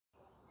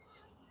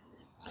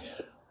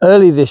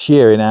Early this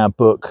year in our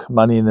book,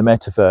 Money in the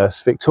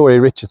Metaverse,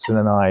 Victoria Richardson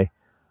and I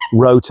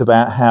wrote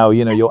about how,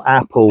 you know, your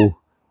Apple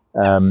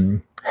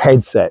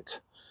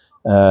headset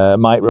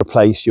might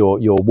replace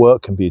your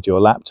work computer, your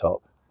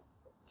laptop.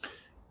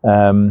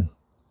 And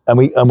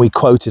we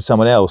quoted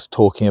someone else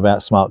talking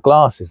about smart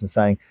glasses and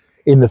saying,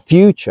 in the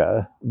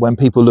future, when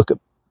people look at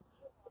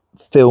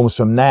films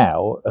from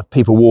now of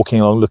people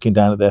walking along looking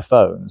down at their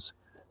phones,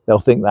 they'll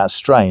think that's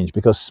strange,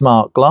 because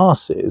smart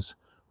glasses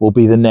will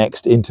be the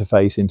next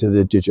interface into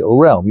the digital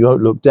realm. You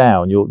won't look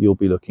down, you'll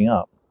be looking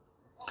up.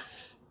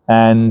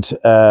 And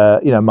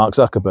you know, Mark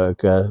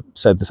Zuckerberg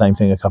said the same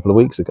thing a couple of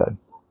weeks ago.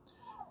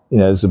 You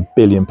know, there's 1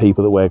 billion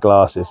people that wear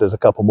glasses. There's a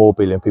couple more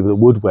billion people that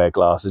would wear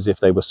glasses if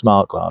they were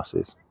smart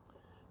glasses.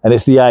 And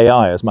it's the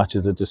AI as much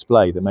as the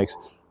display that makes.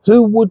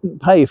 Who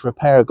wouldn't pay for a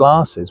pair of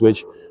glasses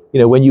which, you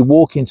know, when you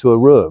walk into a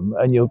room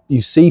and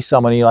you see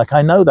someone and you're like,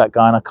 I know that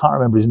guy and I can't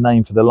remember his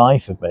name for the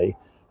life of me,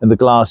 and the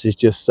glasses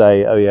just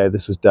say, oh yeah,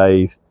 this was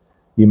Dave,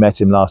 you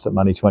met him last at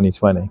Money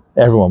 2020.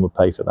 Everyone would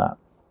pay for that.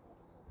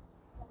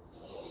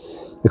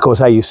 Of course,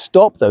 how you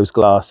stop those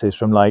glasses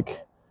from,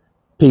 like,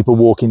 people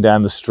walking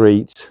down the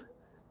street,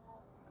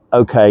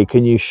 okay,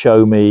 can you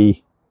show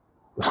me,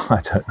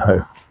 I don't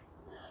know,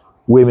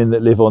 women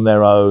that live on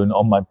their own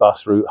on my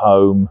bus route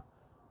home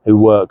who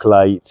work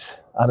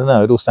late? I don't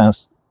know, it all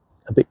sounds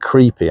a bit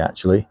creepy,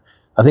 actually.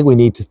 I think we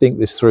need to think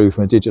this through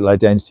from a digital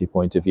identity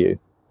point of view.